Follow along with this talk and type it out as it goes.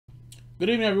Good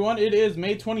evening, everyone. It is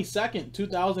May 22nd,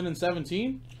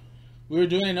 2017. We're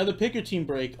doing another Pick Your Team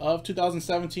break of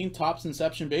 2017 Topps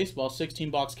Inception Baseball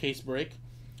 16-box case break.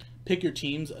 Pick Your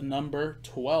Teams number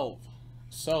 12.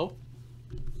 So,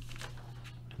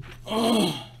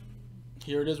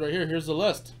 here it is right here. Here's the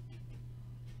list.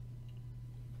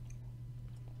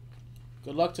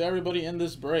 Good luck to everybody in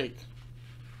this break.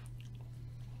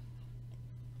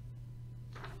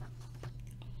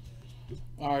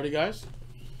 Alrighty, guys.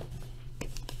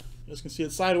 You guys can see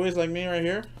it sideways like me right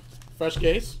here. Fresh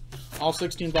case. All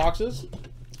 16 boxes.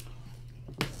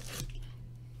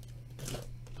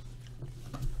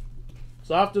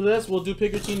 So after this, we'll do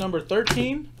Pick Your Team number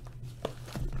 13.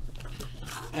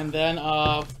 And then,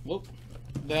 we'll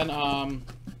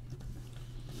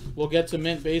get to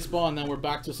Mint Baseball, and then we're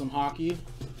back to some hockey.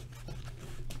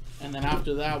 And then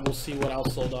after that, we'll see what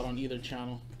else sold out on either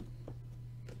channel.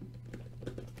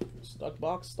 Stuck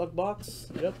box.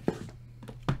 Yep.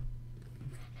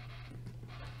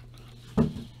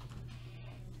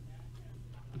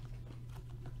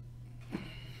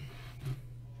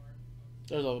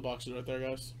 There's all the boxes right there,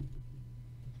 guys.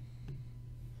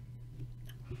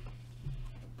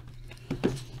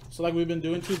 So like we've been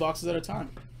doing, 2 boxes at a time.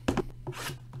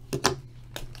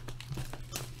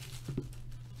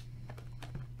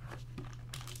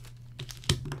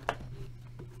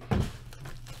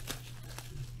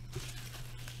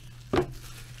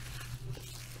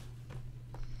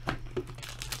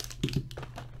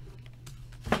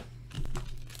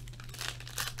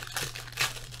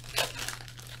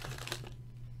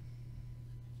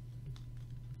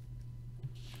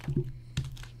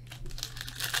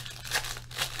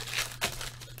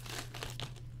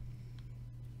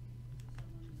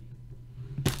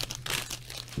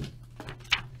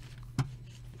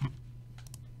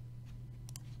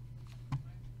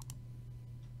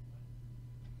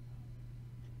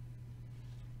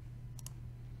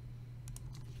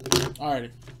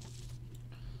 Alrighty.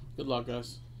 Good luck,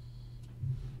 guys.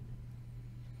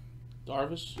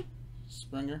 Darvish,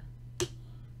 Springer,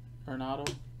 Hernado,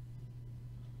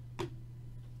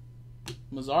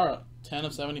 Mazzara, 10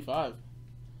 of 75.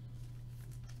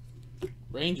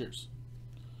 Rangers,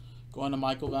 going to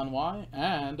Michael Van Wy,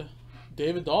 and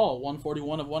David Dahl,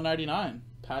 141 of 199.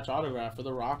 Patch autograph for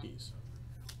the Rockies.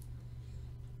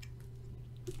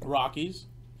 Rockies,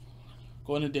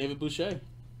 going to David Boucher.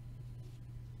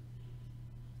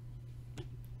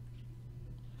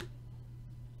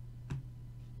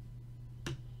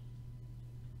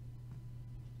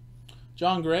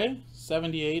 John Gray,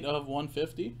 78 of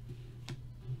 150.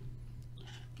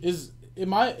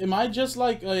 Am I just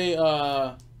like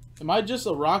a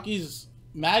Rockies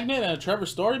magnet and a Trevor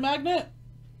Story magnet?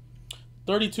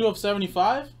 32 of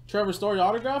 75, Trevor Story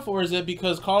autograph, or is it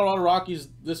because Colorado Rockies,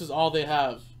 this is all they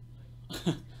have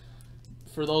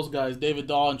for those guys, David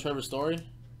Dahl and Trevor Story?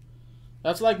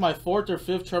 That's like my 4th or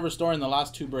 5th Trevor Story in the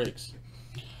last 2 breaks.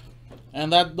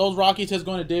 And those Rockies has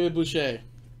going to David Boucher.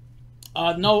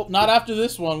 No, not after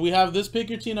this one. We have this Pick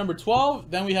Your Team number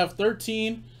 12, then we have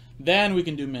 13, then we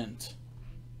can do Mint.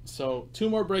 So 2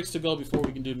 more breaks to go before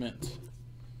we can do Mint.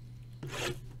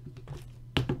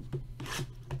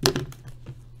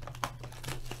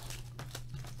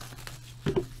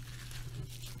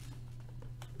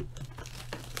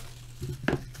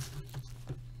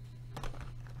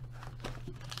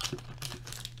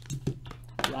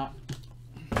 Yeah.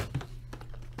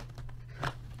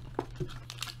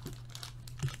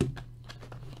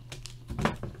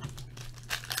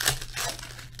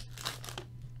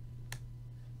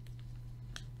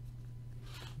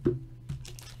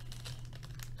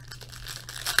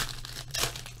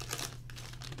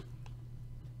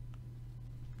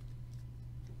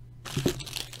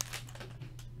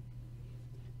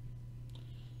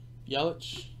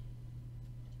 Yelich,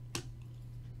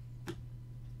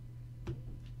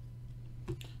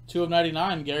 two of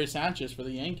 99, Gary Sanchez for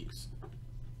the Yankees.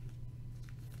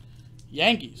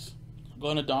 Yankees,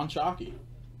 going to Don Chalky.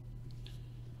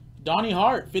 Donnie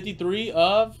Hart, 53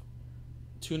 of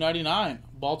 299,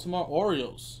 Baltimore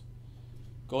Orioles,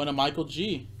 going to Michael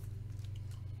G.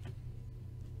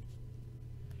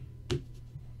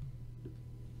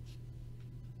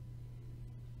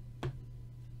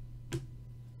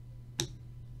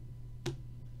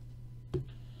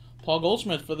 Paul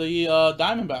Goldschmidt for the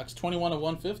Diamondbacks, 21 of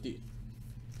 150.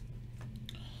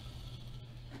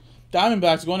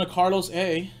 Diamondbacks going to Carlos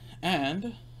A.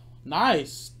 And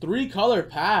nice 3-color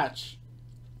patch.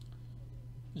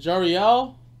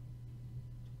 Jariel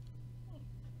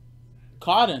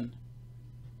Cotton,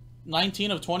 19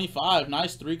 of 25.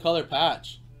 Nice 3-color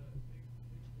patch.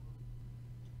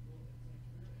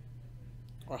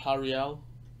 Or Hariel.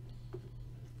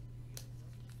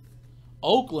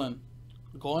 Oakland.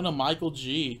 Going to Michael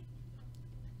G.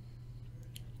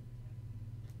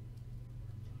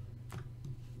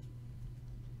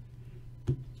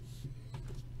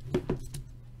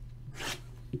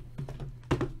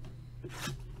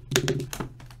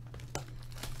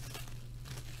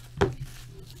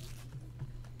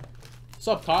 What's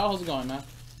up, Kyle? How's it going, man?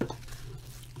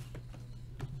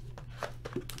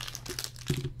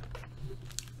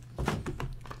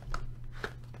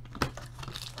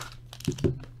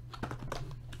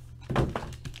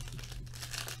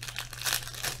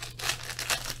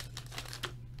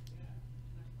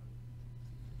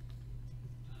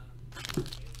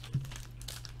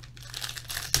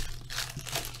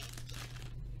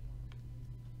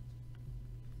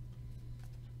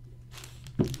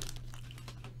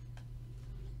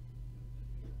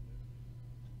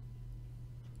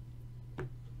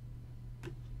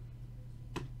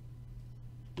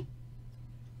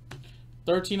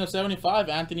 $13/75,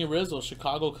 Anthony Rizzo,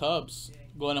 Chicago Cubs.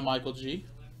 Going to Michael G.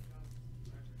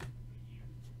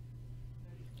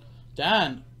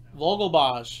 Dan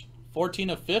Vogelbach,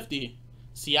 14/50,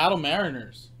 Seattle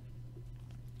Mariners.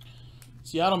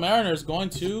 Seattle Mariners going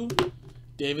to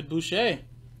David Boucher.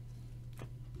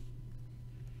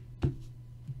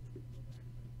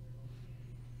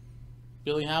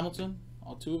 Billy Hamilton,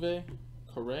 Altuve,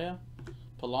 Correa,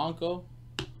 Polanco,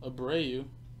 Abreu.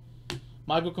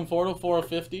 Michael Conforto,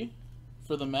 4/50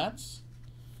 for the Mets.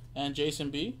 And Jason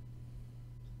B.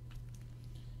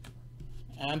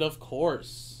 And of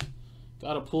course,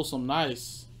 gotta pull some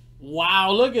nice.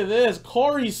 Wow, look at this.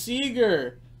 Corey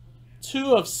Seager,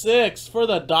 2/6 for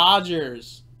the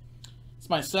Dodgers. It's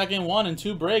my second one in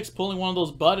 2 breaks, pulling one of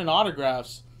those button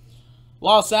autographs.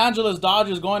 Los Angeles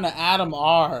Dodgers going to Adam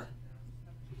R.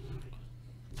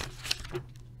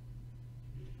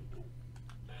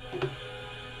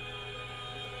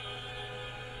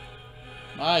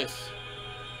 Nice.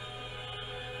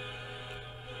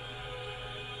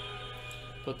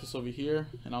 Put this over here,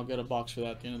 and I'll get a box for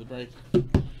that at the end of the break.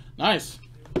 Nice.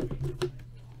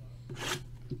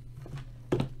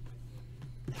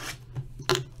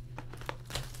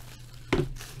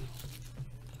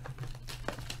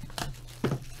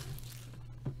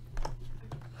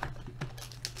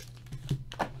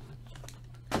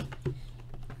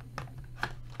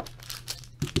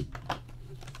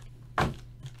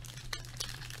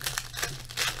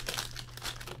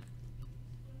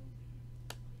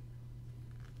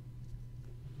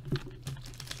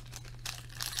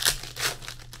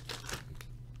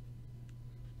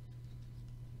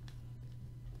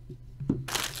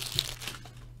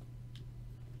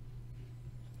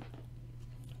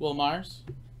 Will Myers,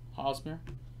 Hosmer,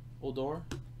 Odor,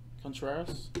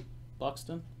 Contreras,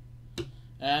 Buxton,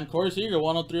 and Corey Seager,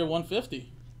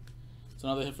 103/150. It's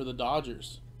another hit for the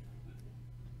Dodgers.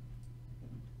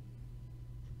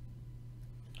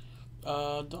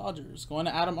 Dodgers going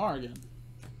to Adam R again.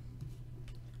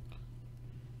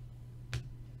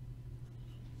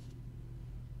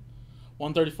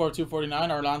 $134/249,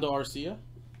 Orlando Arcia.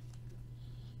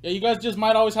 Yeah, you guys just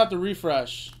might always have to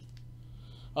refresh.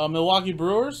 Milwaukee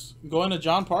Brewers going to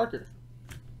John Parker.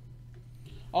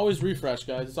 Always refresh,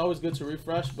 guys. It's always good to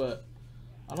refresh, but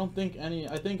I don't think any.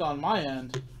 I think on my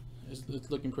end, it's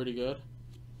looking pretty good.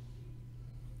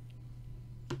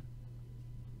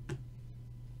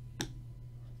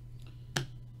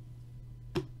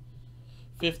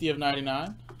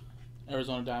 $50/99,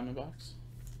 Arizona Diamondbacks.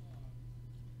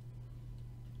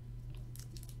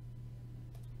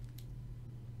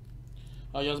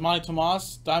 Yasmani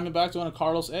Tomas, Diamondbacks going to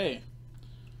Carlos A.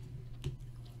 I've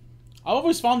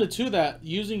always found it too that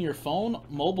using your phone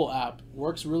mobile app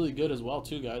works really good as well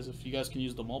too, guys. If you guys can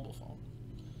use the mobile phone,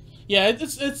 yeah,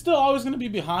 it's still always going to be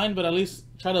behind, but at least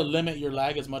try to limit your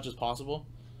lag as much as possible.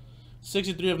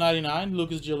 63/99,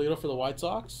 Lucas Giolito for the White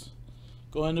Sox.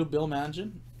 Going to Bill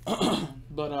Mangin,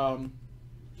 but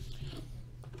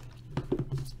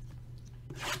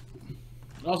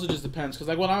it also just depends, because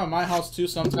like when I'm at my house too,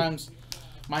 sometimes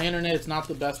my internet is not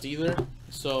the best either,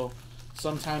 so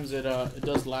sometimes it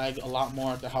does lag a lot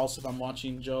more at the house if I'm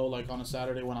watching Joe like on a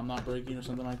Saturday when I'm not breaking or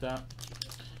something like that.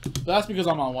 But that's because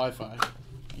I'm on Wi-Fi,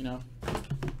 you know.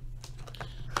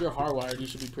 If you're hardwired, you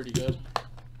should be pretty good.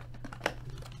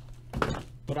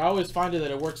 But I always find it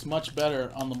that it works much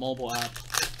better on the mobile app.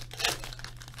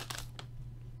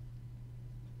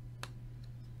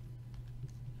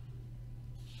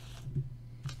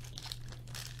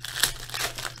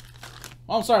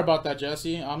 Oh, I'm sorry about that,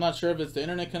 Jesse. I'm not sure if it's the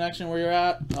internet connection where you're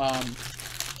at. But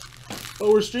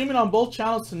we're streaming on both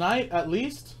channels tonight, at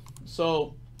least.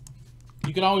 So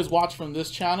you can always watch from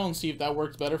this channel and see if that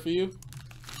works better for you.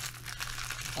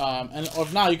 And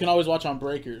if not, you can always watch on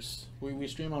Breakers. We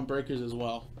stream on Breakers as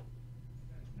well.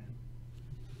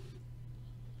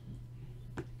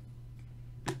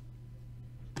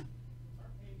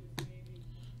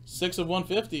 Six of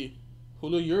 150.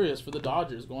 Julio Urias for the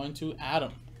Dodgers going to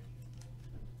Adam.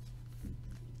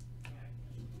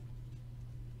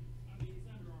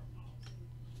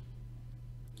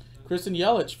 Christian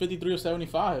Yelich, 53 of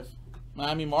 75.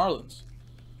 Miami Marlins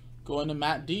going to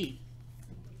Matt D.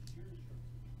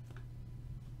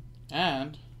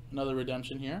 And another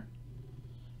redemption here.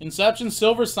 Inception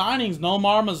silver signings,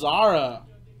 Nomar Mazara.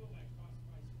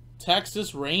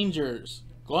 Texas Rangers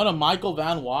going to Michael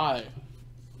Van Wy.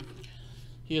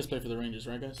 He has played for the Rangers,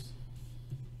 right, guys?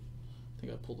 I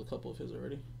think I pulled a couple of his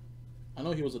already. I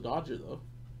know he was a Dodger, though.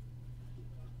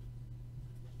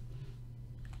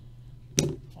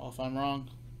 Well, if I'm wrong,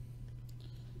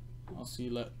 I'll see.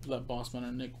 Let Bossman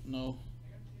or Nick know.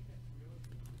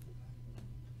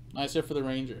 Nice hit for the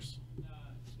Rangers.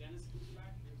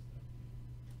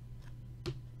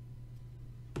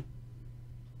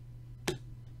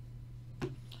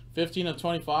 15 of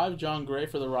 25, John Gray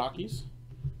for the Rockies.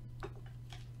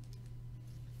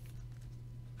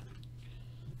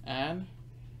 And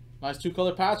nice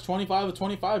two-color patch, 25 of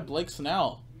 25, Blake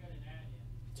Snell.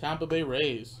 Tampa Bay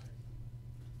Rays.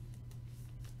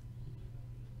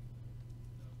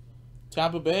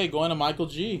 Tampa Bay going to Michael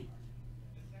G.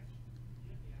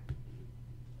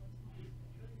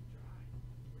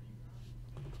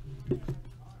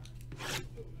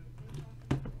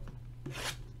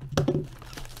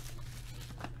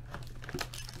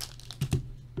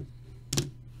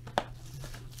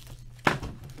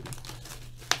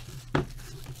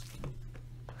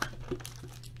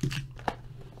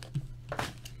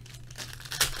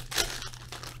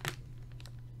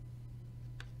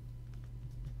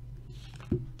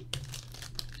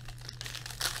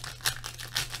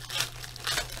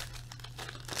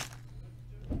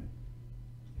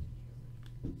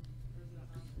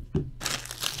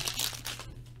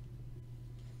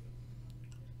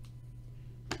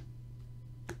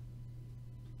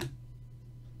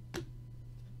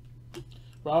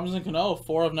 Robinson Cano,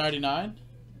 4 of 99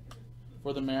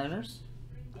 for the Mariners.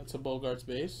 That's a Bogarts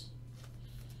base.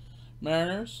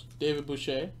 Mariners, David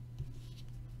Boucher.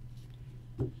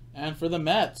 And for the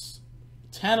Mets,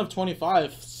 10 of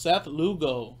 25, Seth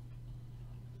Lugo.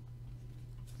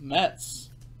 Mets.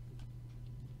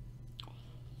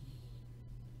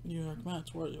 New York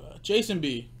Mets, where are you at? Jason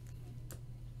B.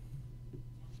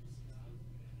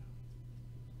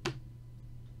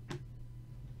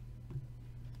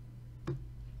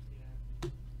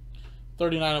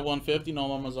 $39 of 150,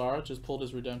 Nomar Mazara just pulled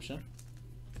his redemption.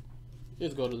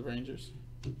 Let's go to the Rangers.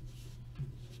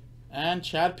 And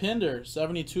Chad Pinder,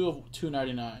 72 of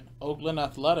 299, Oakland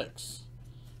Athletics,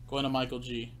 going to Michael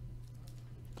G.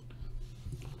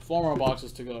 4 more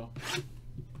boxes to go.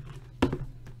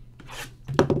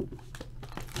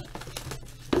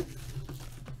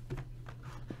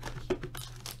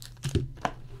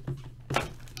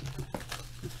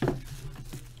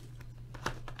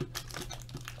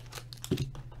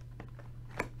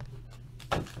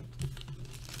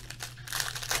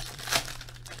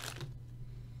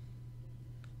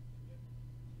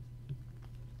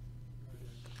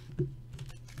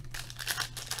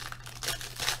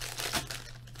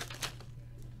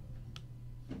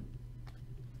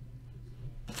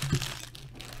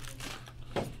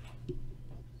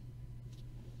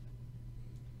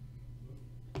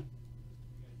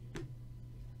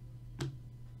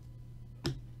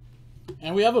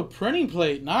 And we have a printing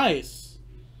plate. Nice.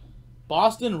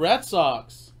 Boston Red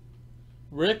Sox.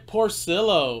 Rick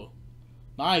Porcello.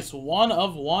 Nice. 1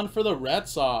 of 1 for the Red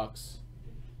Sox.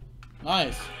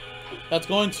 Nice. That's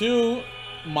going to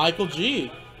Michael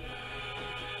G.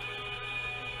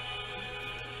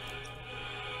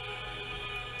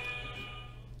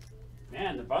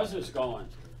 Man, the buzzer's going.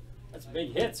 That's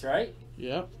big hits, right?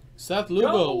 Yep. Seth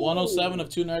Lugo, 107 of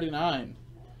 299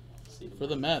 for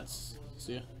the Mets.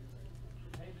 See ya.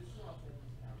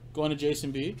 Going to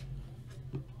Jason B.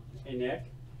 Hey, Nick.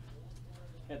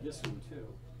 Had this one, too.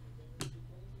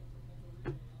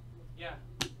 Yeah,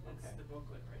 that's the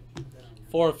booklet, right?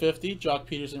 4 of 50, Jock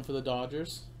Peterson for the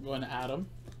Dodgers. Going to Adam.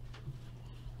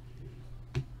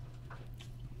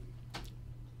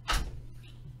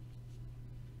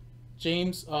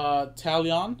 James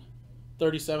Talion,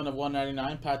 37 of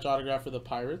 199, patch autograph for the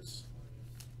Pirates.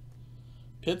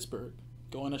 Pittsburgh,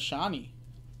 going to Shani.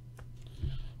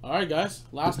 Alright guys,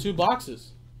 last 2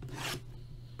 boxes.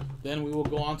 Then we will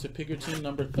go on to pick your team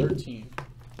number 13.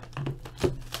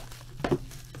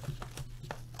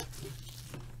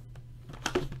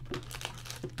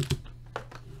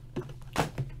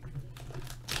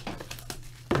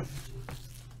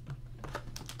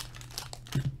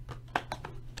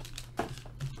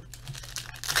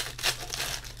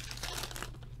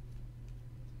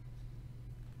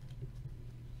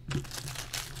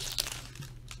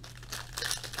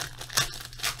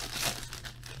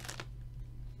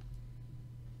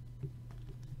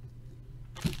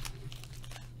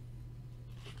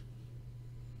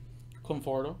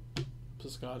 Conforto,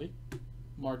 Piscotti,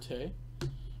 Marte,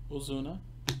 Ozuna,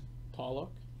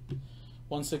 Pollock.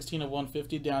 116 of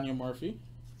 150, Daniel Murphy.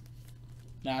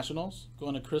 Nationals,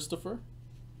 going to Christopher.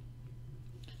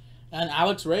 And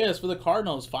Alex Reyes for the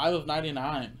Cardinals, 5 of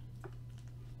 99.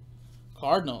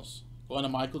 Cardinals, going to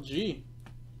Michael G.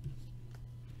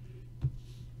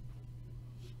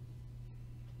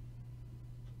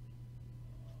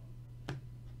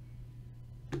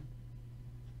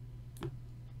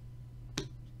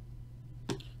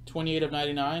 /28 of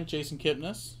 99, Jason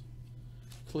Kipnis,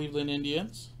 Cleveland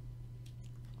Indians.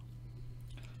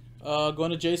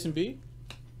 Going to Jason B.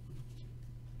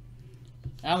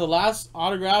 And the last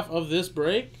autograph of this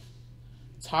break,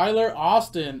 Tyler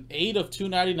Austin, 8 of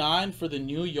 299 for the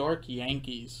New York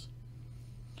Yankees.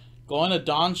 Going to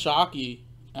Don Shockey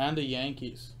and the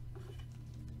Yankees.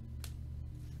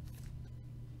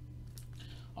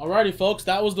 Alrighty, folks,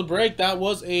 that was the break. That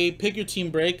was a pick your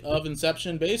team break of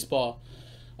Inception Baseball.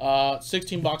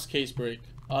 16-box case break.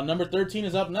 Number 13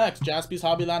 is up next.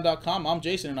 JaspysHobbyland.com. I'm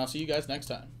Jason, and I'll see you guys next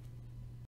time.